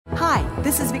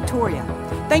this is Victoria.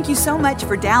 Thank you so much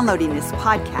for downloading this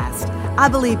podcast. I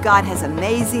believe God has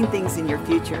amazing things in your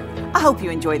future. I hope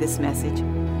you enjoy this message.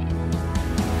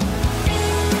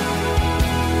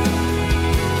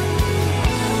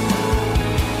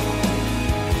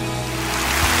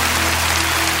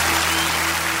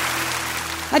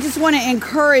 I just want to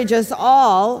encourage us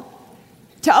all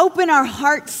to open our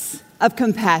hearts of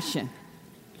compassion.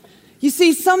 You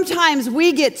see, sometimes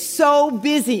we get so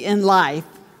busy in life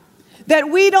that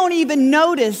we don't even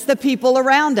notice the people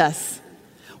around us.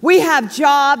 We have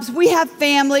jobs, we have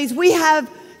families, we have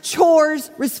chores,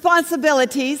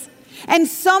 responsibilities, and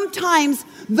sometimes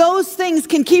those things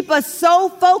can keep us so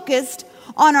focused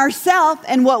on ourselves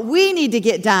and what we need to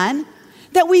get done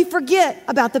that we forget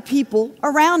about the people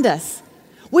around us.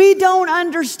 We don't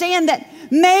understand that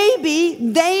maybe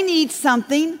they need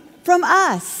something from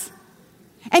us.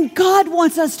 And God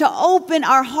wants us to open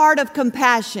our heart of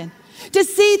compassion, to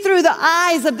see through the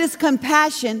eyes of this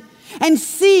compassion and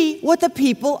see what the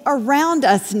people around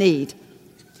us need.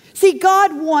 See,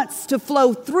 God wants to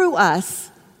flow through us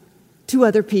to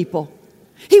other people.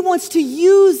 He wants to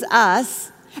use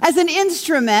us as an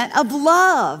instrument of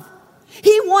love.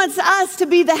 He wants us to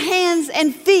be the hands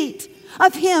and feet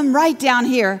of Him right down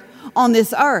here on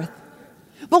this earth.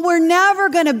 But we're never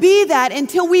going to be that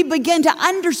until we begin to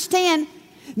understand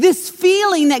this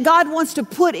feeling that God wants to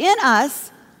put in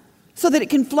us so that it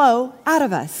can flow out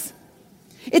of us.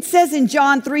 It says in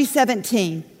John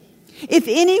 3:17, if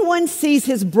anyone sees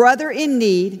his brother in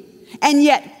need and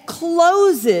yet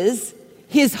closes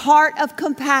his heart of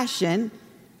compassion,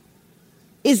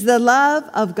 is the love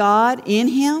of God in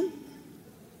him?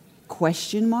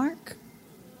 Question mark.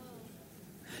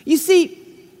 You see,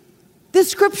 this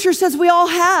scripture says we all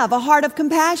have a heart of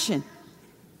compassion.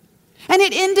 And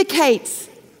it indicates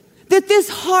that this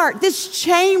heart, this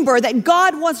chamber that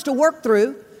God wants to work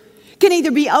through, can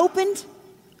either be opened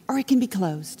or it can be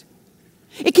closed.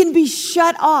 It can be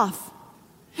shut off.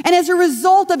 And as a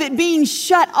result of it being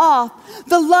shut off,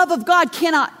 the love of God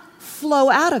cannot flow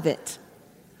out of it.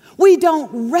 We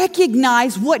don't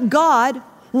recognize what God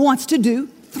wants to do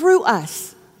through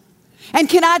us. And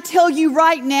can I tell you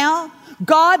right now,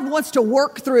 God wants to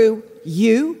work through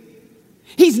you.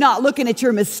 He's not looking at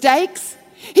your mistakes.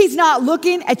 He's not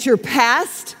looking at your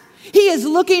past. He is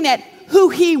looking at who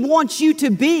He wants you to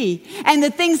be and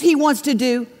the things He wants to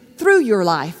do through your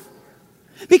life.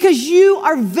 Because you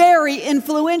are very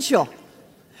influential.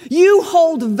 You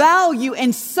hold value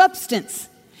and substance.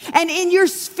 And in your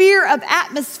sphere of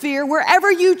atmosphere,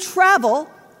 wherever you travel,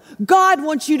 God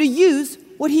wants you to use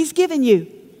what He's given you.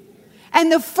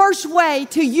 And the first way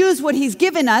to use what He's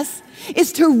given us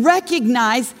is to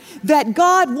recognize that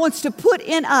God wants to put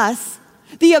in us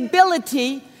the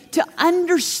ability to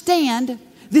understand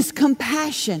this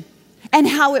compassion and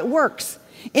how it works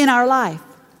in our life.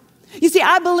 You see,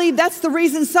 I believe that's the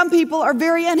reason some people are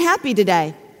very unhappy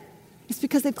today. It's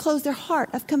because they've closed their heart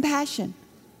of compassion.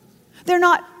 They're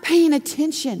not paying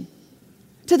attention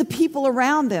to the people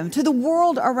around them, to the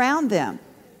world around them.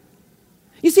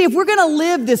 You see, if we're going to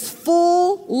live this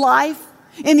full life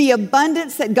in the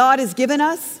abundance that God has given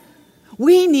us,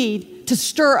 we need to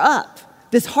stir up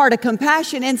this heart of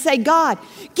compassion and say, God,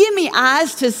 give me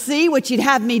eyes to see what You'd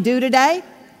have me do today.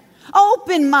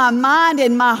 Open my mind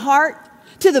and my heart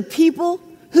to the people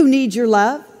who need Your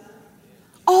love.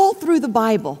 All through the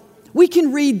Bible, we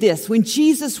can read this. When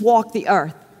Jesus walked the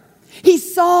earth, He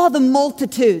saw the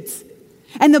multitudes.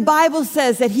 And the Bible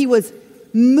says that He was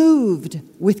moved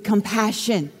with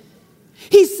compassion.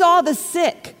 He saw the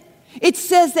sick. It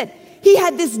says that He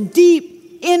had this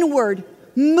deep inward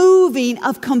moving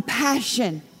of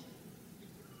compassion.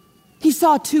 He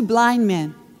saw two blind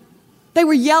men. They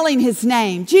were yelling His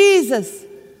name, Jesus,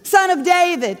 Son of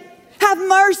David, have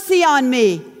mercy on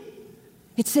me.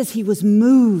 It says He was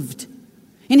moved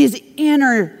in His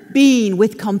inner being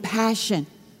with compassion.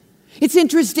 It's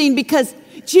interesting because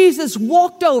Jesus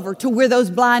walked over to where those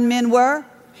blind men were.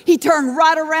 He turned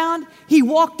right around. He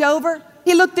walked over.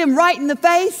 He looked them right in the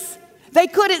face. They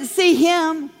couldn't see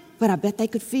Him, but I bet they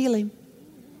could feel Him.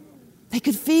 They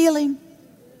could feel Him.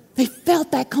 They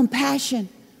felt that compassion.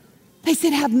 They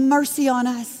said, have mercy on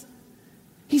us.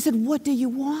 He said, what do you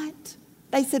want?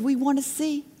 They said, we want to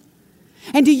see.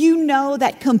 And do you know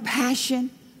that compassion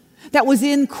that was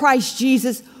in Christ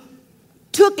Jesus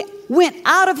went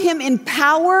out of Him in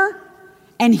power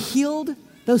and healed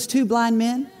those two blind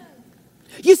men?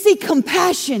 You see,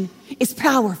 compassion is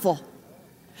powerful.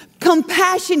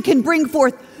 Compassion can bring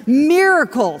forth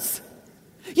miracles.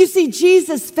 You see,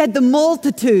 Jesus fed the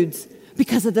multitudes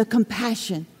because of the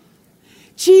compassion.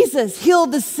 Jesus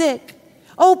healed the sick,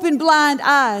 opened blind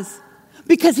eyes.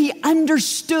 because he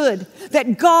understood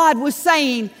that God was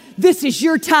saying, this is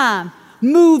your time.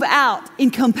 Move out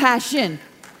in compassion.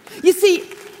 You see,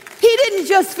 he didn't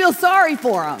just feel sorry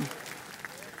for him.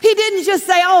 He didn't just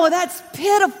say, oh, that's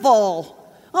pitiful.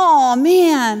 Oh,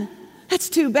 man, that's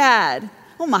too bad.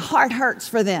 Oh, my heart hurts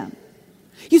for them.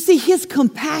 You see, his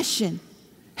compassion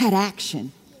had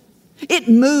action. It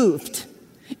moved.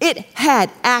 It had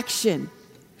action.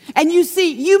 And you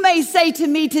see, you may say to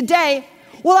me today,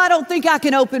 well, I don't think I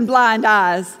can open blind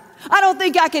eyes. I don't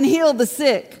think I can heal the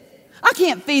sick. I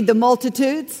can't feed the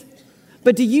multitudes.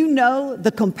 But do you know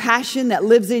the compassion that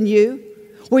lives in you?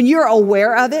 When you're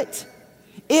aware of it,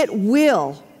 it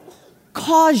will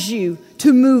cause you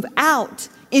to move out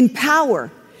in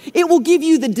power. It will give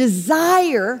you the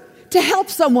desire to help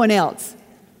someone else.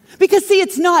 Because see,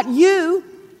 it's not you.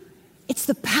 It's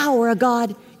the power of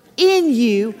God in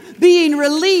you being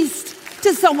released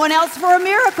to someone else for a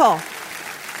miracle.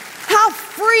 How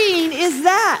freeing is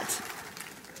that?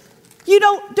 You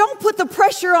don't put the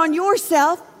pressure on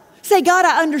yourself. Say, God,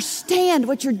 I understand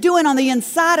what you're doing on the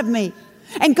inside of me.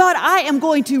 And God, I am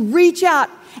going to reach out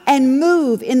and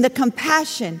move in the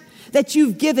compassion that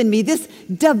you've given me, this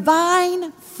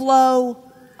divine flow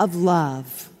of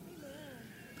love.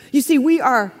 You see, we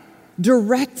are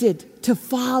directed to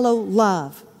follow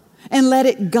love and let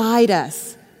it guide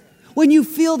us. When you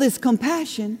feel this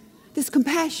compassion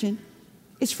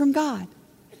is from God.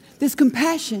 This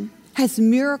compassion has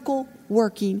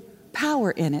miracle-working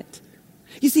power in it.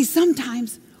 You see,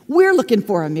 sometimes we're looking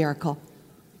for a miracle,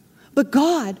 but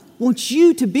God wants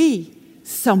you to be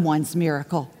someone's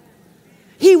miracle.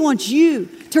 He wants you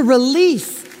to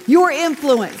release your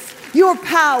influence, your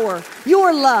power,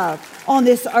 your love on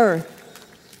this earth.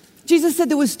 Jesus said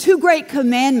there was 2 great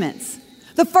commandments.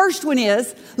 The first one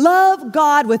is love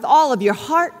God with all of your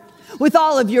heart, with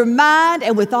all of your mind,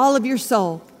 and with all of your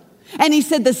soul. And he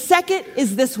said the second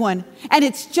is this one, and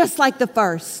it's just like the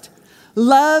first.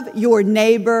 Love your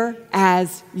neighbor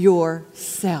as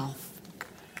yourself.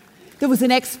 There was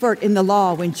an expert in the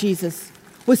law when Jesus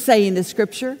was saying the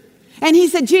scripture. And he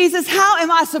said, Jesus, how am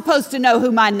I supposed to know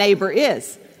who my neighbor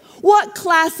is? What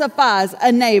classifies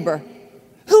a neighbor?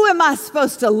 Who am I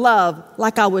supposed to love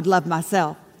like I would love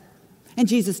myself? And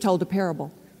Jesus told a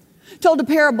parable. Told a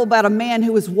parable about a man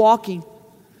who was walking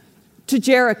to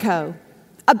Jericho.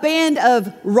 A band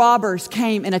of robbers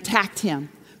came and attacked him,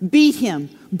 beat him,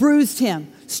 bruised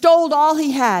him, stole all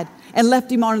he had, and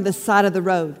left him on the side of the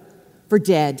road for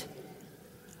dead.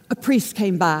 A priest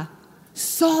came by,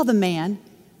 saw the man,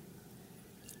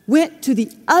 went to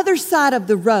the other side of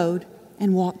the road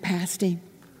and walked past him.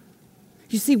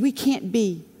 You see, we can't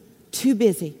be too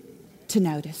busy to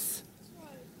notice.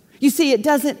 You see, it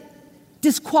doesn't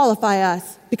disqualify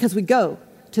us because we go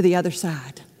to the other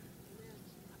side.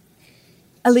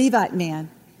 A Levite man,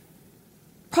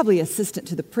 probably assistant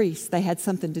to the priest, they had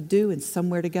something to do and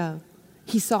somewhere to go.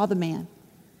 He saw the man.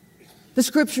 The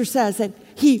scripture says that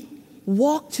he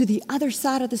walked to the other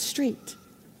side of the street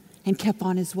and kept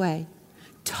on his way,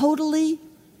 totally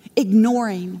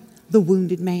ignoring the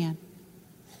wounded man.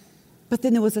 But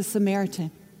then there was a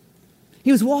Samaritan.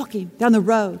 He was walking down the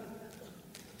road.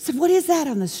 Said, what is that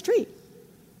on the street?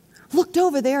 Looked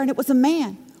over there, and it was a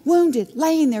man, wounded,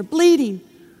 laying there, bleeding,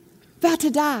 about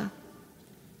to die.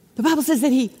 The Bible says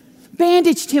that he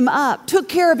bandaged him up, took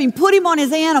care of him, put him on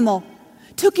his animal,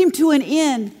 took him to an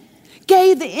inn,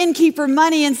 gave the innkeeper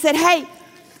money and said, hey,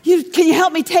 can you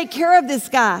help me take care of this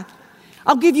guy?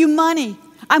 I'll give you money.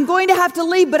 I'm going to have to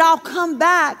leave, but I'll come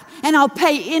back and I'll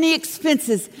pay any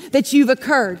expenses that you've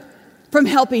incurred from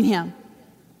helping him.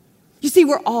 You see,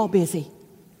 we're all busy.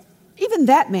 Even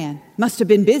that man must have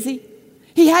been busy.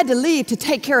 He had to leave to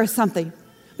take care of something.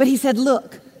 But he said,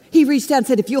 look, he reached out and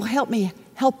said, if you'll help me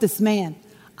help this man,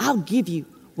 I'll give you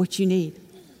what you need.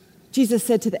 Jesus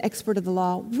said to the expert of the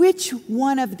law, which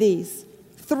one of these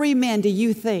 3 men do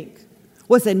you think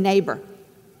was a neighbor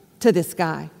to this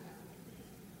guy?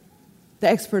 The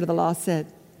expert of the law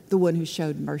said, the one who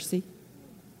showed mercy.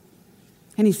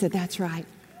 And he said, that's right.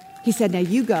 He said, now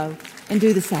you go and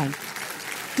do the same.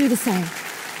 Do the same.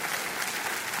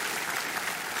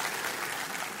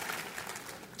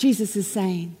 Jesus is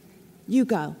saying, you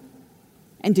go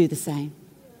and do the same.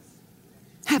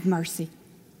 Have mercy.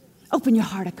 Open your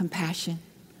heart of compassion.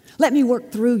 Let me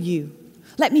work through you.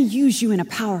 Let me use you in a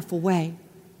powerful way.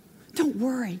 Don't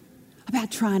worry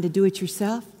about trying to do it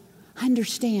yourself.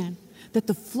 Understand that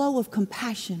the flow of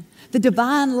compassion, the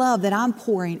divine love that I'm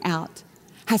pouring out,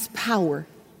 has power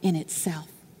in itself.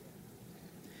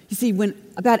 You see, when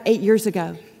about 8 years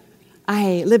ago,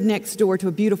 I lived next door to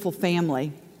a beautiful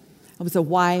family. I was a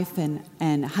wife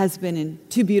and husband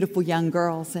and 2 beautiful young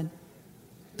girls. And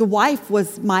the wife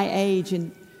was my age,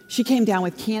 and she came down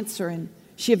with cancer, and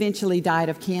she eventually died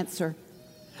of cancer.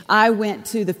 I went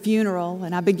to the funeral,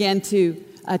 and I began to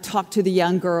talk to the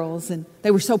young girls, and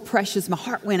they were so precious. My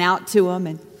heart went out to them,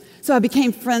 and so I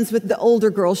became friends with the older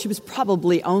girl. She was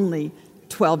probably only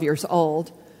 12 years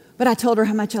old, but I told her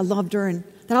how much I loved her and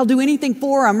that I'll do anything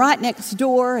for her. I'm right next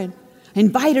door, and I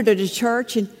invited her to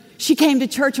church, and she came to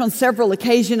church on several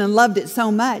occasions and loved it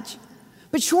so much.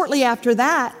 But shortly after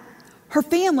that, her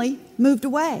family moved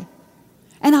away,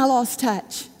 and I lost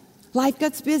touch. Life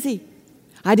gets busy.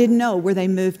 I didn't know where they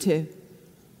moved to.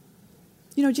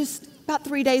 Just about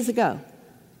 3 days ago,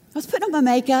 I was putting on my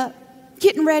makeup,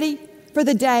 getting ready for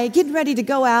the day, getting ready to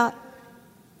go out,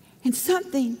 and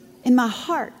something in my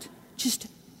heart just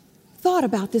thought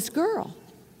about this girl.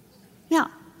 Now,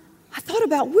 I thought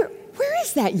about where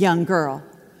is that young girl?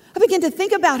 I began to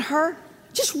think about her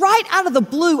just right out of the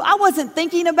blue. I wasn't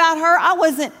thinking about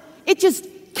her. It just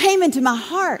came into my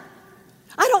heart.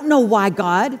 I don't know why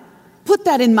God put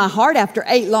that in my heart after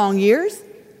 8 long years,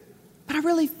 but I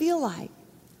really feel like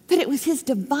that it was His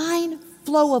divine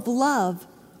flow of love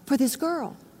for this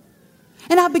girl.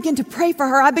 And I began to pray for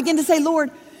her. I began to say, Lord,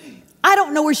 I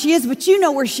don't know where she is, but you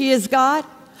know where she is, God.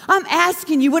 I'm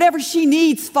asking you, whatever she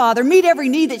needs, Father, meet every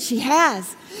need that she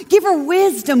has. Give her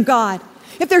wisdom, God.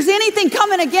 If there's anything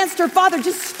coming against her, Father,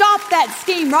 just stop that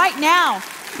scheme right now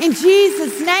in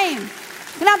Jesus' name.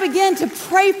 And I began to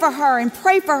pray for her,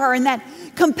 and that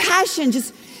compassion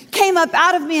just came up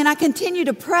out of me, and I continued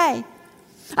to pray.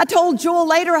 I told Joel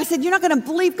later, I said, you're not going to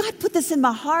believe God put this in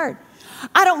my heart.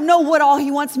 I don't know what all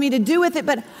He wants me to do with it,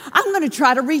 but I'm going to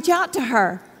try to reach out to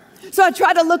her. So I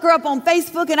tried to look her up on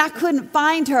Facebook, and I couldn't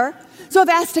find her. So I've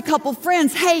asked a couple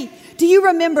friends, hey, do you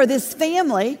remember this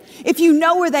family? If you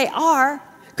know where they are,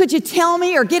 could you tell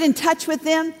me or get in touch with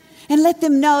them and let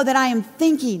them know that I am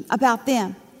thinking about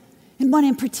them? And one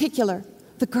in particular,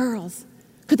 the girls.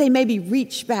 Could they maybe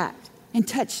reach back and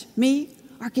touch me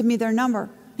or give me their number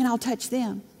and I'll touch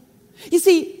them? You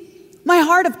see, my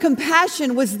heart of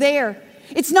compassion was there.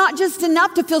 It's not just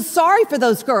enough to feel sorry for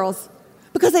those girls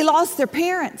because they lost their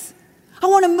parents. I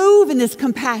want to move in this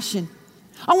compassion.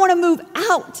 I want to move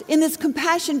out in this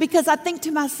compassion because I think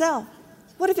to myself,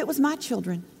 what if it was my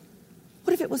children?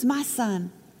 What if it was my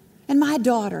son and my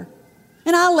daughter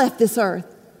and I left this earth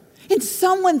and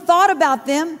someone thought about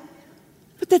them,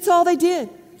 but that's all they did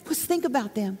was think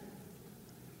about them?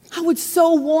 I would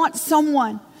so want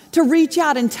someone to reach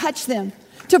out and touch them,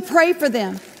 to pray for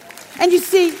them. And you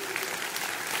see,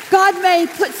 God may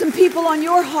put some people on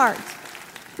your heart.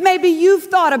 Maybe you've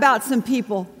thought about some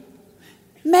people.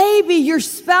 Maybe your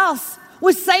spouse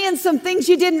was saying some things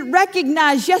you didn't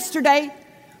recognize yesterday,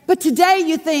 but today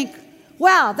you think,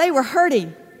 wow, they were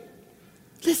hurting.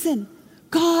 Listen,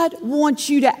 God wants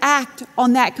you to act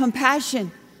on that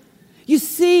compassion. You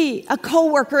see a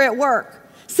coworker at work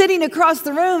sitting across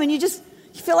the room and you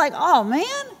feel like, oh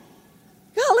man,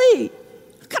 golly,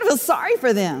 I kind of feel sorry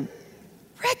for them.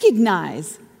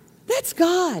 Recognize, that's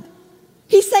God.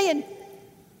 He's saying,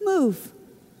 move,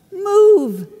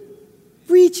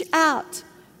 reach out.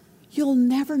 You'll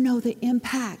never know the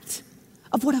impact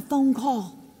of what a phone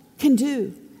call can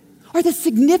do, or the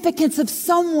significance of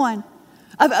someone,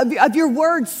 of your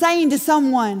words saying to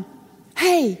someone,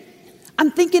 hey,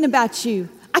 I'm thinking about you.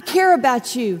 I care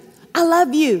about you. I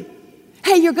love you.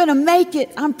 Hey, you're going to make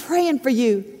it. I'm praying for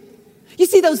you. You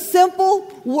see, those simple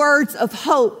words of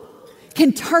hope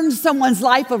can turn someone's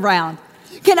life around,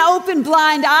 can open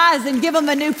blind eyes and give them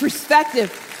a new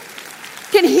perspective,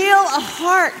 can heal a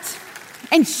heart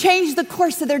and change the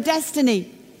course of their destiny.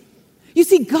 You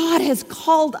see, God has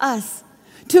called us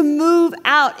to move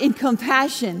out in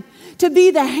compassion, to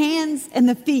be the hands and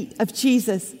the feet of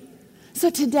Jesus. So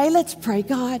today, let's pray,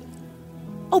 God,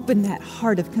 open that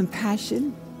heart of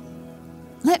compassion.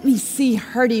 Let me see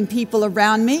hurting people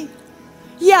around me.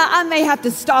 Yeah, I may have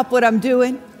to stop what I'm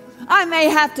doing. I may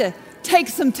have to take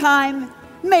some time,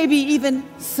 maybe even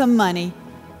some money.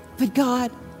 But God,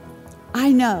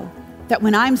 I know that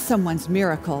when I'm someone's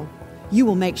miracle, you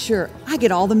will make sure I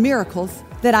get all the miracles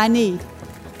that I need.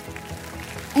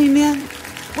 Amen.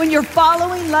 When you're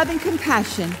following love and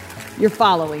compassion, you're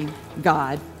following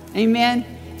God. Amen.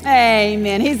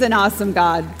 Amen. He's an awesome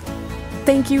God.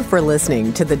 Thank you for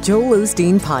listening to the Joel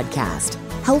Osteen Podcast.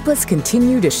 Help us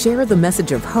continue to share the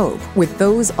message of hope with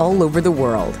those all over the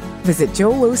world. Visit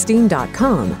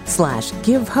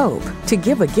joelosteen.com/give hope to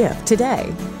give a gift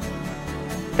today.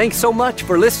 Thanks so much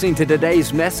for listening to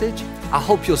today's message. I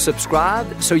hope you'll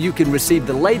subscribe so you can receive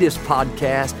the latest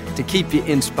podcast to keep you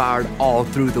inspired all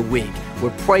through the week.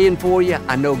 We're praying for you.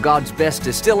 I know God's best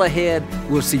is still ahead.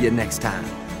 We'll see you next time.